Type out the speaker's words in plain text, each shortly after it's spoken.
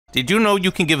Did you know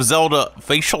you can give Zelda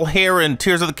facial hair in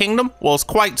Tears of the Kingdom? Well, it's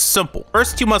quite simple.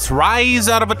 First, you must rise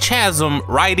out of a chasm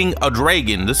riding a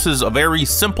dragon. This is a very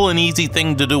simple and easy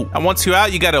thing to do. And once you're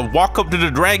out, you gotta walk up to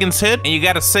the dragon's head and you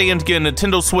gotta say into your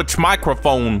Nintendo Switch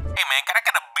microphone, "Hey man, can I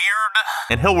get a beard?"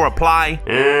 And he'll reply,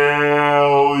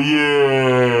 "Hell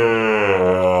yeah."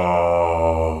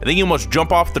 And then you must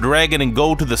jump off the dragon and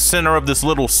go to the center of this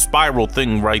little spiral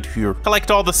thing right here.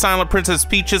 Collect all the Silent Princess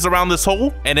Peaches around this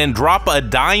hole, and then drop a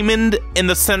diamond in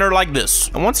the center like this.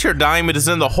 And once your diamond is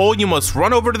in the hole, you must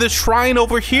run over to this shrine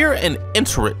over here and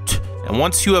enter it. And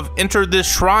once you have entered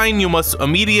this shrine, you must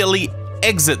immediately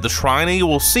exit the shrine and you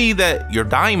will see that your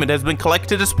diamond has been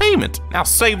collected as payment. Now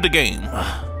save the game.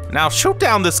 Now shoot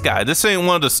down this guy. This ain't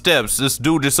one of the steps. This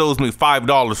dude just owes me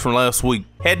 $5 from last week.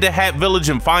 Head to Hat Village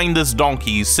and find this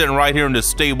donkey. He's sitting right here in this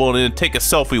stable, and then take a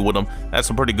selfie with him. That's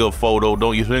a pretty good photo,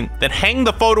 don't you think? Then hang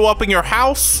the photo up in your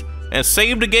house and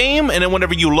save the game, and then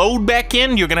whenever you load back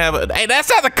in, you're gonna have a, hey, that's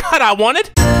not the cut I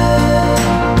wanted.